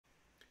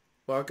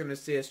Welcome to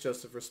CS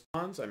Joseph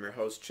Responds. I'm your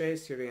host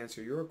Chase, here to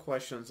answer your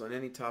questions on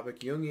any topic,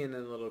 Jungian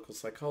analytical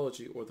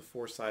psychology, or the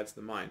four sides of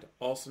the mind,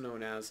 also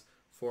known as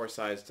four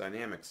sides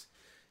dynamics.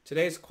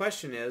 Today's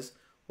question is,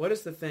 what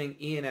is the thing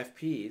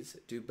ENFPs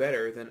do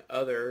better than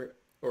other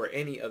or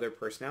any other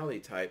personality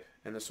type?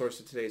 And the source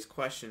of today's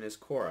question is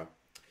Quora.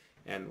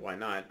 And why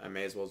not? I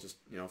may as well just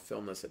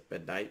film this at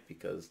midnight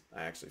because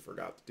I actually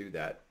forgot to do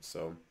that.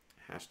 So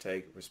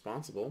hashtag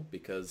responsible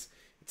because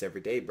it's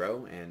every day,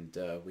 bro, and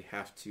we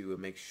have to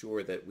make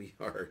sure that we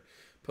are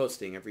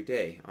posting every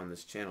day on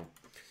this channel.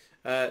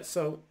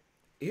 So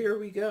here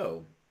we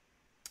go.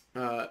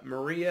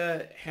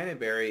 Maria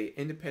Hannaberry,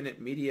 independent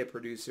media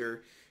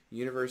producer,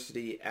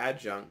 university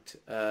adjunct,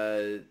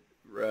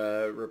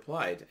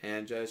 replied,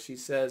 and she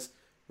says,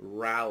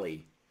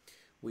 "Rally.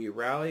 We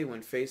rally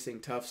when facing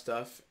tough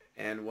stuff,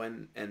 and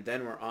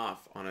then we're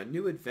off on a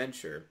new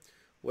adventure.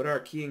 What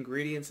are key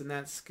ingredients in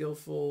that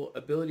skillful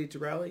ability to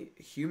rally?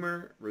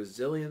 Humor,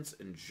 resilience,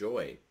 and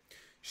joy.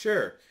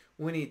 Sure,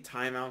 we need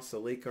timeouts to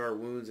lick our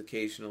wounds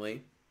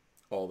occasionally,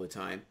 all the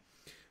time.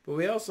 But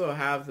we also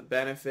have the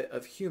benefit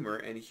of humor,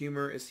 and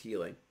humor is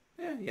healing."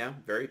 Yeah,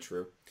 very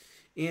true.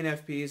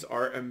 ENFPs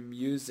are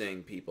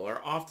amusing people,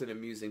 are often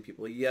amusing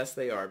people. Yes,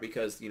 they are,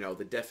 because,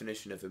 the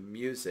definition of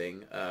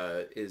amusing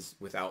is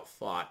without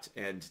thought,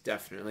 and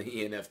definitely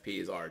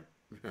ENFPs are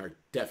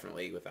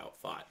definitely without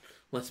thought.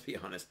 Let's be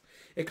honest.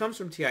 It comes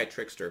from T.I.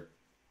 Trickster.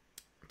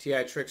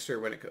 T.I. Trickster,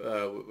 when in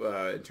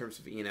terms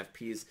of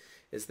ENFPs,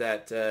 is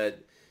that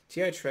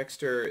T.I.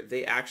 Trickster,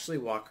 they actually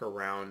walk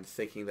around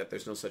thinking that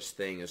there's no such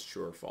thing as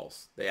true or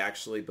false. They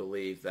actually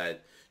believe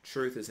that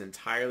truth is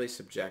entirely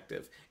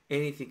subjective.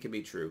 Anything can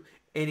be true.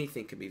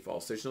 Anything can be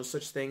false. There's no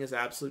such thing as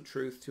absolute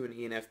truth to an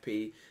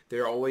ENFP.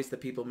 They're always the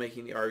people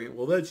making the argument,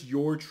 well, that's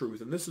your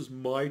truth, and this is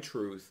my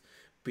truth.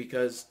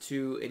 Because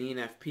to an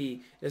ENFP,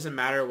 it doesn't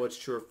matter what's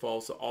true or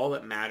false. All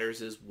that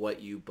matters is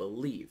what you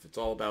believe. It's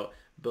all about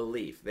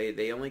belief.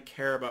 They only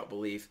care about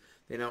belief.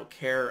 They don't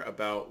care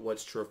about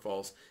what's true or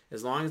false.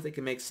 As long as they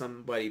can make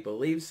somebody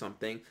believe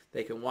something,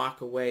 they can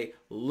walk away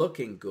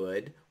looking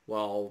good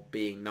while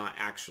being not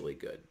actually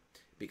good.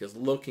 Because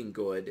looking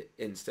good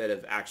instead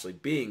of actually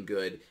being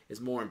good is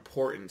more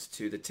important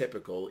to the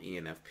typical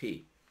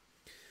ENFP.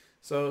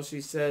 So she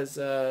says,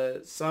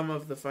 some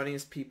of the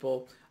funniest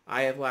people.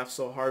 I have laughed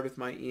so hard with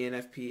my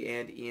ENFP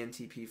and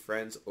ENTP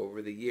friends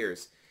over the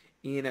years.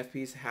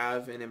 ENFPs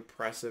have an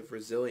impressive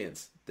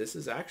resilience. This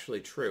is actually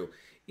true.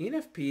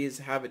 ENFPs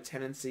have a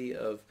tendency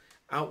of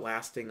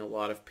outlasting a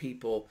lot of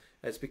people.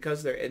 It's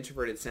because their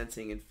introverted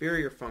sensing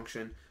inferior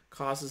function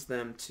causes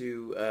them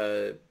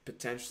to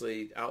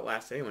potentially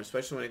outlast anyone,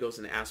 especially when it goes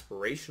in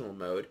aspirational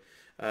mode.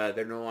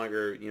 They're no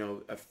longer,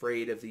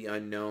 afraid of the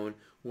unknown,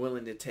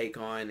 willing to take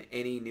on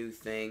any new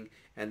thing,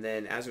 and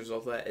then as a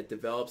result of that, it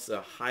develops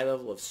a high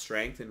level of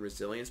strength and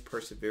resilience,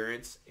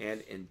 perseverance,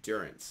 and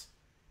endurance.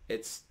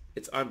 It's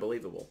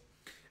unbelievable,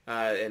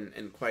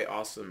 and quite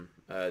awesome,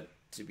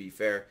 to be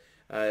fair.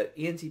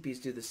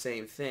 ENTPs do the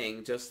same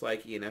thing, just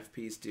like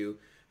ENFPs do,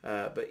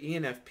 but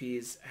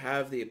ENFPs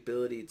have the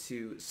ability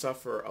to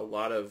suffer a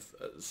lot of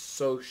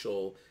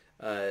social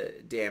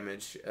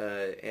damage,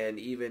 and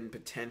even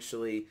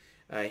potentially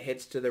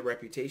hits to their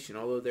reputation.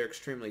 Although they're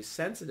extremely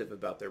sensitive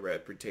about their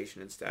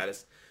reputation and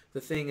status, the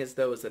thing is,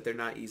 though, is that they're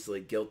not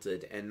easily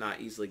guilted, and not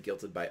easily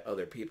guilted by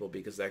other people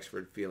because of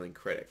extrovert feeling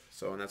critic.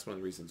 So, and that's one of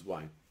the reasons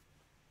why.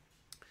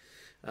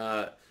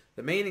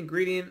 The main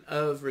ingredient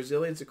of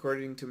resilience,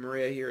 according to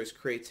Maria here, is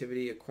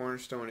creativity, a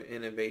cornerstone of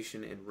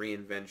innovation and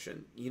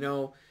reinvention.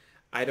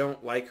 I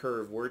don't like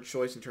her word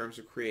choice in terms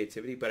of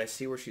creativity, but I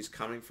see where she's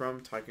coming from,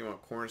 talking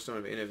about cornerstone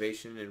of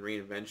innovation and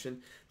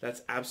reinvention.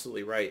 That's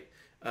absolutely right.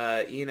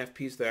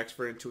 ENFPs, the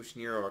expert intuition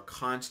hero, are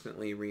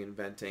constantly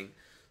reinventing.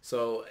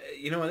 So,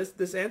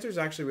 this answer is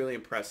actually really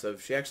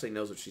impressive. She actually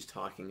knows what she's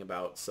talking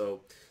about,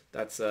 so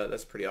that's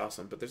pretty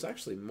awesome. But there's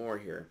actually more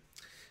here.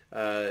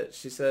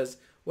 She says,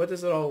 what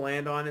does it all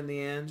land on in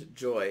the end?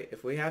 Joy.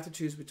 If we have to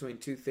choose between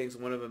two things,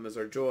 one of them is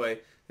our joy,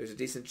 there's a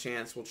decent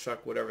chance we'll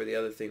chuck whatever the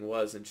other thing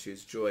was and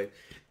choose joy.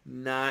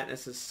 Not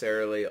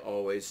necessarily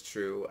always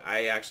true.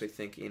 I actually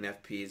think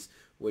ENFPs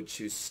would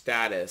choose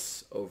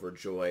status over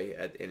joy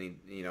at any,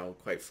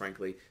 quite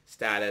frankly,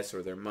 status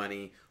or their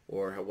money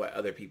or what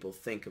other people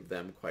think of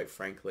them, quite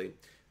frankly,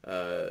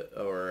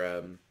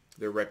 or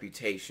their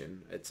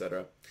reputation,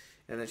 etc.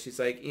 And then she's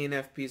like,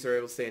 ENFPs are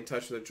able to stay in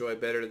touch with their joy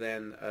better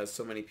than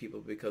so many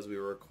people because we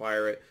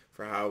require it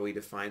for how we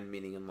define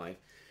meaning in life.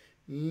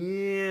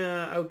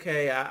 Yeah,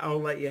 okay,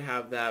 I'll let you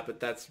have that, but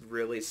that's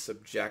really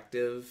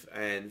subjective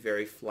and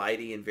very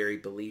flighty and very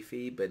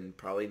beliefy, but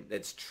probably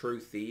it's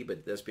truthy,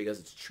 but just because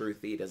it's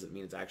truthy doesn't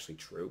mean it's actually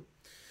true.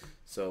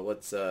 So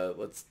let's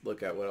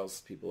look at what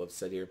else people have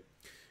said here.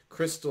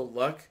 Crystal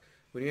Luck.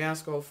 When you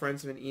ask all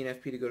friends of an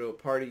ENFP to go to a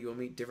party, you will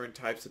meet different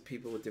types of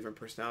people with different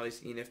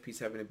personalities. ENFPs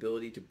have an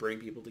ability to bring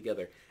people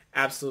together.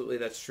 Absolutely,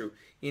 that's true.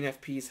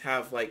 ENFPs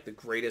have like the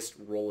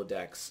greatest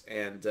Rolodex,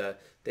 and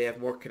they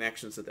have more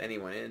connections with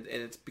anyone. And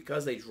it's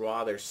because they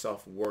draw their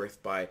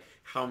self-worth by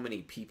how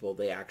many people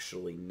they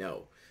actually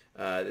know.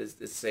 It's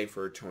the same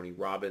for Tony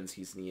Robbins.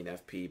 He's an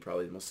ENFP,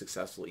 probably the most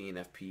successful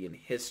ENFP in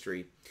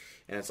history.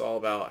 And it's all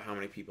about how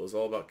many people. It's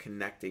all about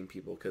connecting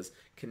people, because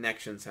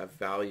connections have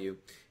value,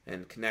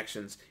 and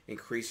connections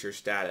increase your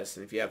status.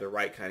 And if you have the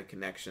right kind of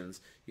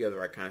connections, you have the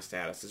right kind of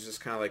status. It's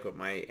just kind of like what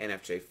my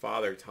NFJ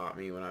father taught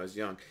me when I was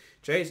young.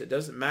 Chase, it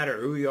doesn't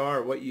matter who you are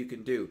or what you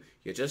can do.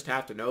 You just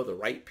have to know the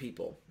right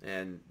people.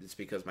 And it's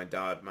because my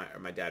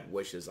dad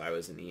wishes I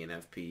was an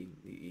ENFP.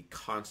 He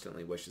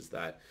constantly wishes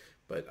that,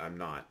 but I'm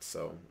not.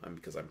 So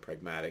because I'm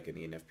pragmatic, and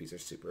ENFPs are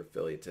super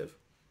affiliative.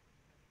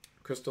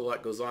 Crystal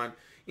Luck goes on,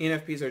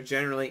 ENFPs are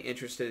generally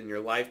interested in your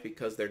life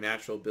because their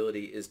natural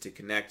ability is to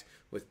connect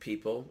with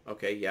people.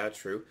 Okay, yeah,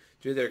 true.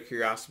 Due to their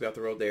curiosity about the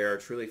world, they are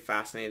truly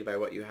fascinated by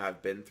what you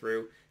have been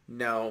through.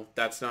 No,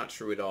 that's not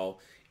true at all.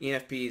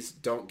 ENFPs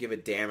don't give a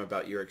damn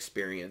about your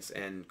experience,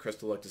 and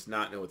Crystal Luck does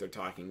not know what they're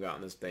talking about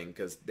in this thing,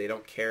 because they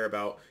don't care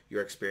about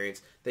your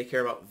experience. They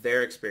care about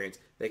their experience.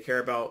 They care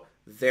about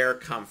their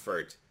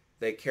comfort.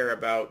 They care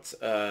about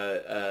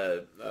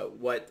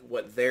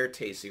what they're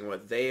tasting,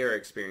 what they are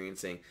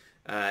experiencing.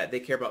 They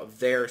care about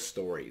their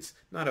stories,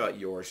 not about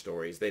your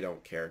stories. They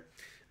don't care.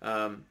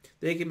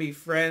 They can be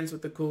friends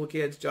with the cool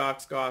kids,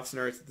 jocks, goths,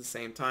 nerds at the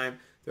same time.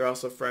 They're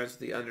also friends with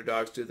the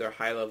underdogs due to their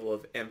high level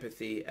of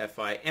empathy,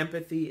 FI.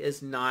 Empathy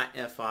is not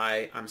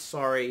FI. I'm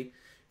sorry.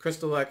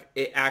 Crystal Luck,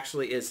 it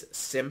actually is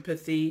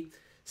sympathy.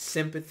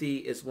 Sympathy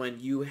is when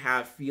you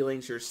have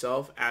feelings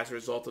yourself as a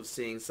result of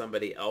seeing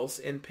somebody else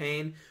in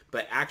pain,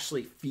 but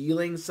actually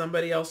feeling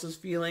somebody else's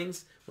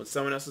feelings when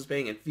someone else is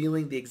pain and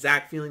feeling the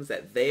exact feelings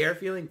that they are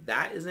feeling,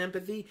 that is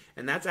empathy,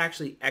 and that's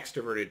actually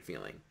extroverted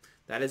feeling.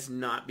 That is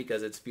not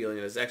because it's feeling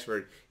it as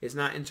extrovert. It's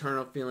not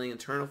internal feeling.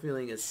 Internal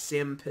feeling is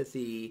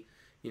sympathy.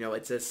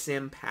 It's a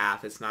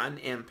sympath. It's not an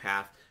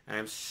empath, and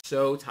I'm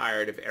so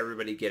tired of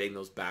everybody getting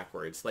those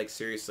backwards. Like,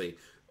 seriously,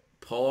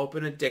 pull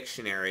open a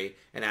dictionary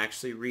and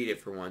actually read it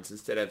for once,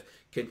 instead of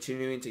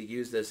continuing to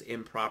use this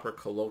improper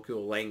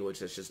colloquial language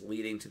that's just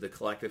leading to the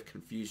collective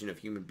confusion of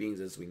human beings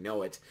as we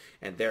know it,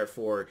 and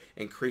therefore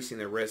increasing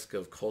the risk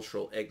of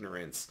cultural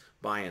ignorance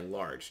by and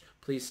large.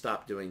 Please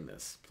stop doing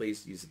this.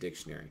 Please use a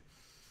dictionary.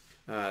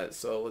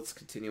 So let's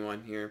continue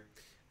on here.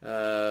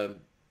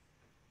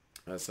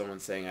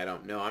 Someone's saying, I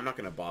don't know. I'm not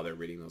going to bother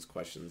reading those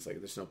questions. Like,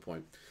 there's no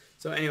point.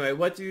 So anyway,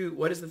 what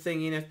is the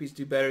thing ENFPs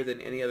do better than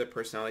any other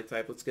personality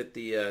type? Let's get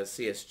the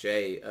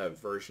CSJ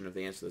version of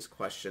the answer to this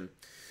question.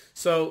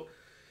 So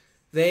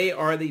they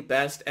are the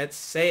best at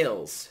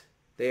sales.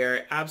 They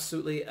are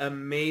absolutely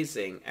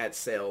amazing at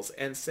sales,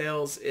 and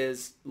sales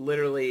is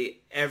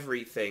literally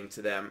everything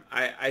to them.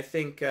 I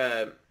think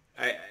a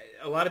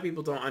lot of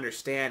people don't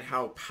understand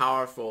how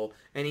powerful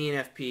an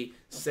ENFP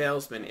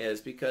salesman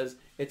is, because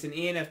it's an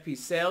ENFP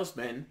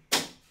salesman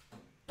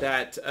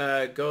that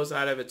goes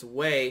out of its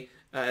way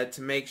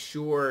to make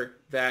sure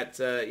that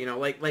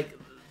like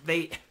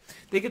they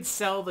could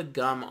sell the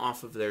gum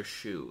off of their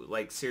shoe.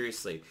 Like,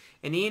 seriously,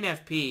 an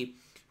ENFP,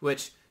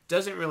 which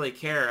doesn't really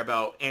care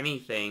about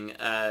anything,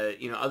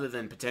 other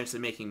than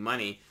potentially making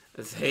money,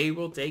 they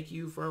will take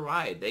you for a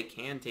ride. They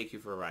can take you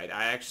for a ride.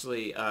 I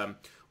actually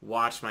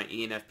watched my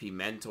ENFP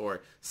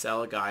mentor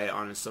sell a guy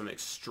on some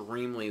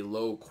extremely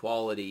low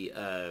quality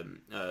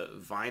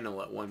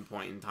vinyl at one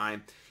point in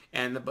time,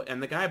 and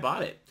the guy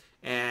bought it.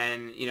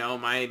 And,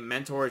 my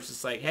mentor is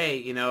just like,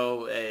 hey, he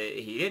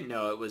didn't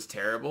know it was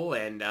terrible,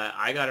 and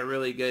I got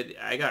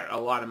a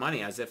lot of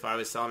money, as if I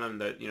was selling him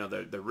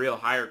the real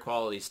higher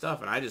quality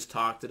stuff, and I just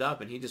talked it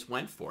up, and he just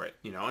went for it,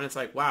 and it's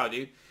like, wow,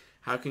 dude,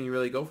 how can you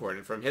really go for it?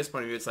 And from his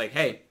point of view, it's like,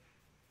 hey,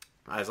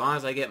 as long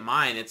as I get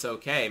mine, it's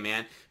okay,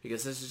 man,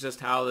 because this is just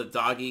how the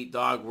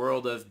dog-eat-dog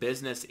world of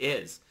business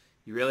is.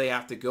 You really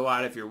have to go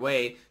out of your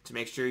way to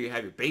make sure you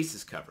have your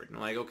bases covered. And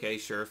I'm like, okay,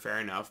 sure, fair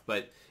enough,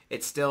 but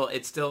it's still,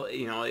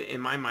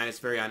 in my mind, it's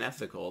very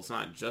unethical. It's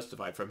not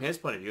justified. From his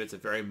point of view, it's a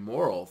very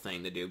moral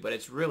thing to do, but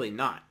it's really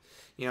not.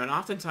 And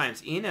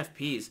oftentimes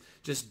ENFPs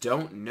just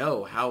don't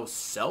know how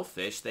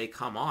selfish they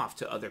come off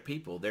to other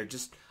people. They're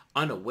just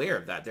unaware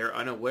of that. They're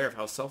unaware of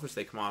how selfish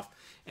they come off,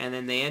 and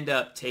then they end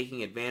up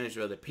taking advantage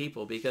of other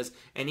people, because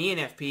an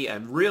ENFP, a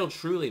real,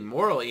 truly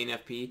moral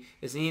ENFP,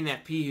 is an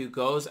ENFP who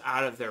goes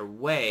out of their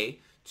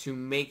way to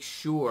make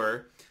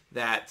sure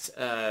that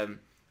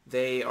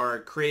they are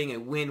creating a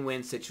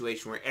win-win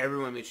situation where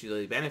everyone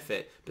mutually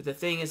benefit. But the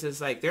thing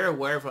is like, they're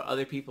aware of what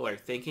other people are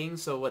thinking,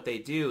 so what they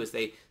do is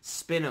they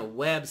spin a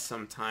web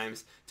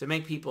sometimes to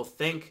make people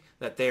think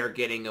that they are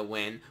getting a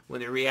win,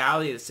 when the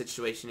reality of the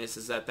situation is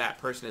that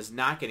person is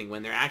not getting a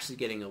win. They're actually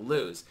getting a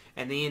lose.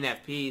 And the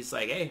ENFP is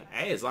like,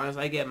 hey, as long as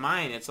I get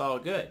mine, it's all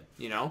good.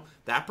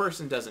 That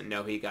person doesn't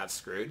know he got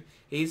screwed.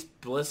 He's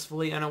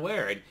blissfully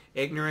unaware, and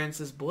ignorance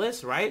is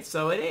bliss, right?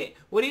 So it ain't.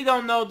 What he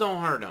don't know,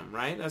 don't hurt him,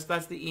 right?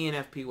 That's the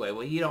ENFP way.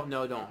 What he don't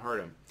know, don't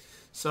hurt him.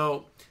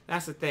 So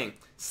that's the thing.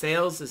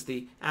 Sales is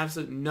the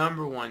absolute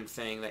number one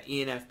thing that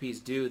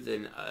ENFPs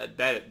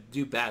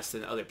do best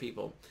than other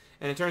people.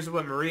 And in terms of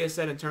what Maria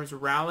said, in terms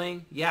of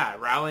rallying, yeah,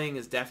 rallying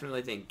is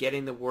definitely the thing.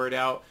 Getting the word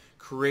out,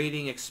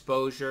 creating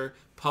exposure.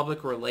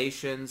 Public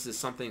relations is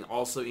something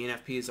also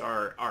ENFPs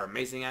are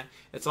amazing at.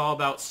 It's all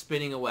about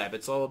spinning a web.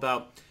 It's all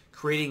about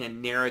creating a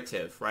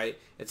narrative, right?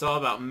 It's all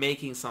about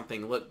making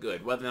something look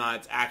good, whether or not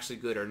it's actually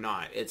good or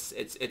not. It's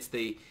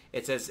the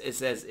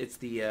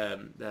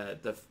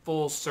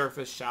full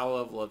surface, shallow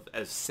level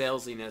of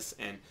salesiness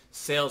and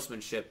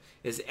salesmanship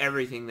is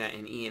everything that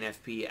an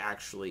ENFP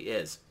actually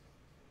is.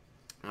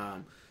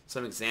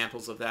 Some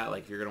examples of that,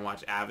 like you're going to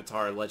watch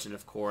Avatar, Legend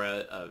of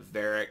Korra,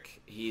 Varric,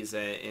 he's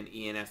an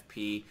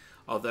ENFP.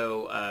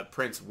 Although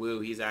Prince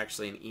Wu, he's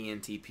actually an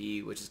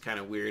ENTP, which is kind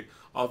of weird.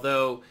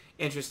 Although,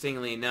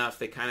 interestingly enough,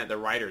 the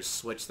writers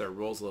switched their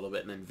roles a little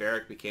bit, and then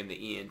Varric became the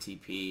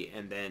ENTP,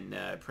 and then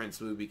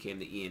Prince Wu became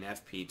the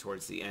ENFP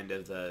towards the end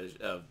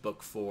of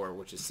Book 4,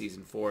 which is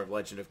Season 4 of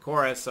Legend of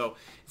Korra. So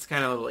it's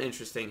kind of a little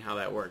interesting how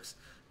that works.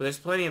 But there's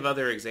plenty of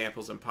other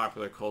examples in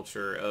popular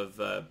culture of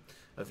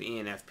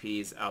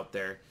ENFPs out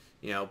there.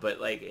 But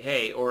like,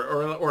 hey,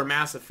 or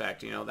Mass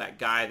Effect, that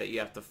guy that you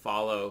have to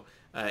follow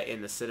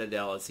in the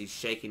Citadel as he's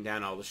shaking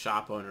down all the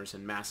shop owners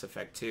in Mass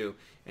Effect 2,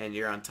 and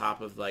you're on top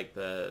of like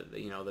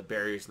the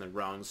barriers and the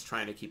rungs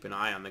trying to keep an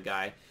eye on the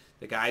guy.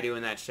 The guy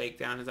doing that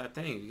shakedown is that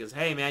thing. He goes,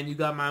 "Hey man, you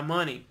got my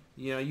money.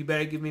 You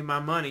better give me my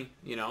money."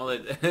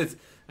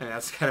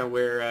 That's kind of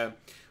where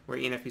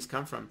ENFPs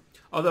come from.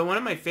 Although one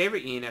of my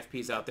favorite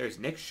ENFPs out there is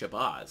Nick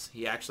Shabazz.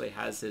 He actually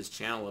has his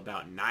channel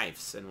about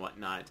knives and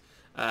whatnot.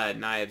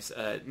 Knives.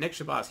 Nick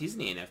Shabazz, he's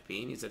an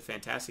ENFP, and he's a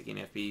fantastic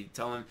ENFP.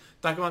 Talk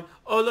about,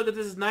 oh, look at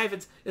this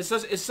knife.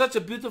 It's such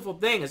a beautiful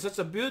thing. It's such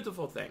a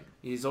beautiful thing.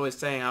 He's always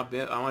saying how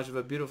much of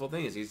a beautiful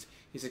thing it is.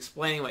 He's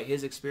explaining what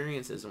his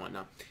experience is and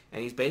whatnot.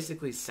 And he's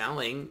basically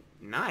selling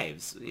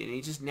knives. And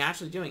he's just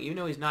naturally doing it. Even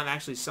though he's not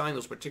actually selling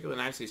those particular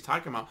knives he's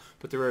talking about,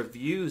 but the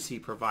reviews he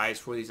provides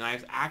for these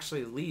knives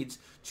actually leads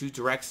to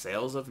direct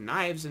sales of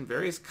knives and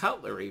various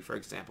cutlery, for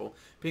example,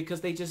 because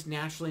they just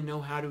naturally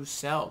know how to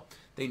sell.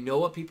 They know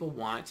what people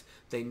want.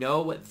 They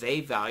know what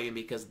they value, and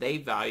because they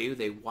value,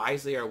 they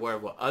wisely are aware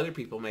of what other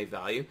people may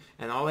value,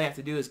 and all they have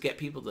to do is get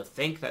people to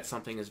think that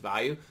something is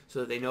value so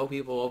that they know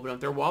people will open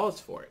up their wallets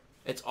for it.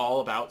 It's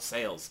all about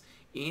sales.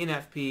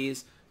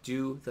 ENFPs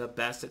do the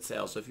best at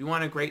sales. So if you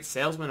want a great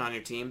salesman on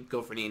your team,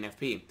 go for an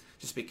ENFP.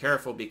 Just be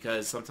careful,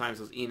 because sometimes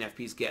those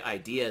ENFPs get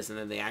ideas and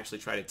then they can actually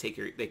try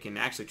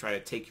to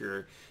take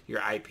your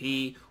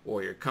IP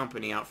or your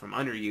company out from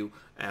under you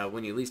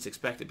when you least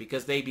expect it,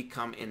 because they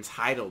become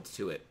entitled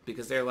to it,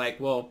 because they're like,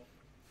 well,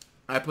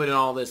 I put in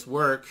all this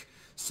work,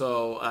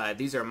 so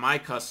these are my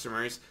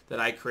customers that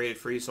I created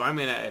for you. So I'm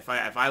gonna, if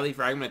I leave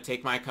here, I'm gonna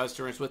take my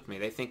customers with me.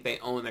 They think they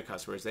own their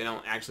customers. They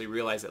don't actually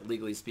realize that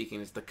legally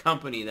speaking, it's the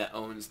company that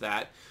owns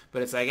that.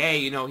 But it's like, hey,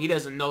 he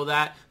doesn't know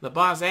that. The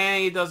boss,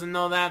 hey, he doesn't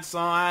know that. So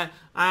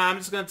I'm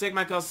just gonna take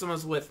my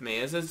customers with me.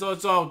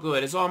 It's all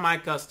good. It's all my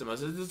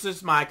customers. It's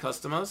just my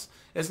customers.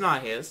 It's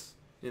not his.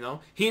 He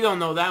don't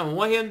know that. And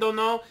what he don't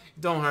know,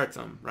 don't hurt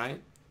him,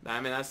 right? I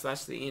mean, that's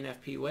the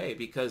ENFP way,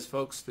 because,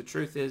 folks, the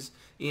truth is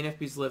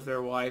ENFPs live their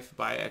life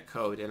by a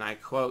code, and I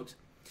quote,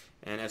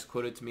 and as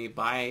quoted to me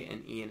by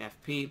an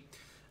ENFP,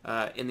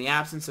 in the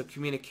absence of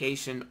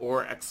communication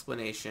or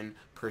explanation,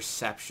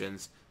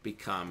 perceptions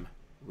become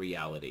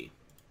reality.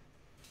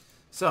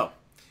 So,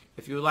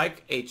 if you would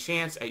like a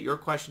chance at your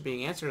question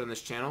being answered on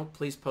this channel,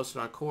 please post it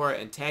on Quora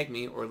and tag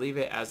me, or leave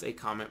it as a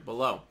comment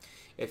below.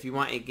 If you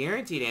want a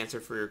guaranteed answer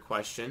for your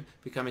question,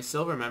 become a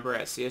silver member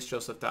at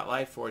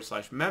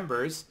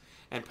csjoseph.life/members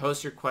and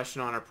post your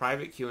question on our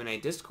private Q&A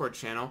Discord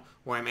channel,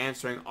 where I'm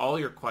answering all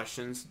your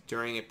questions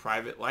during a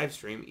private live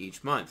stream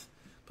each month.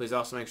 Please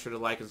also make sure to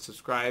like and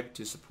subscribe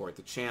to support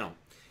the channel.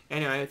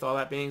 Anyway, with all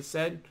that being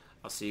said,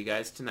 I'll see you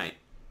guys tonight.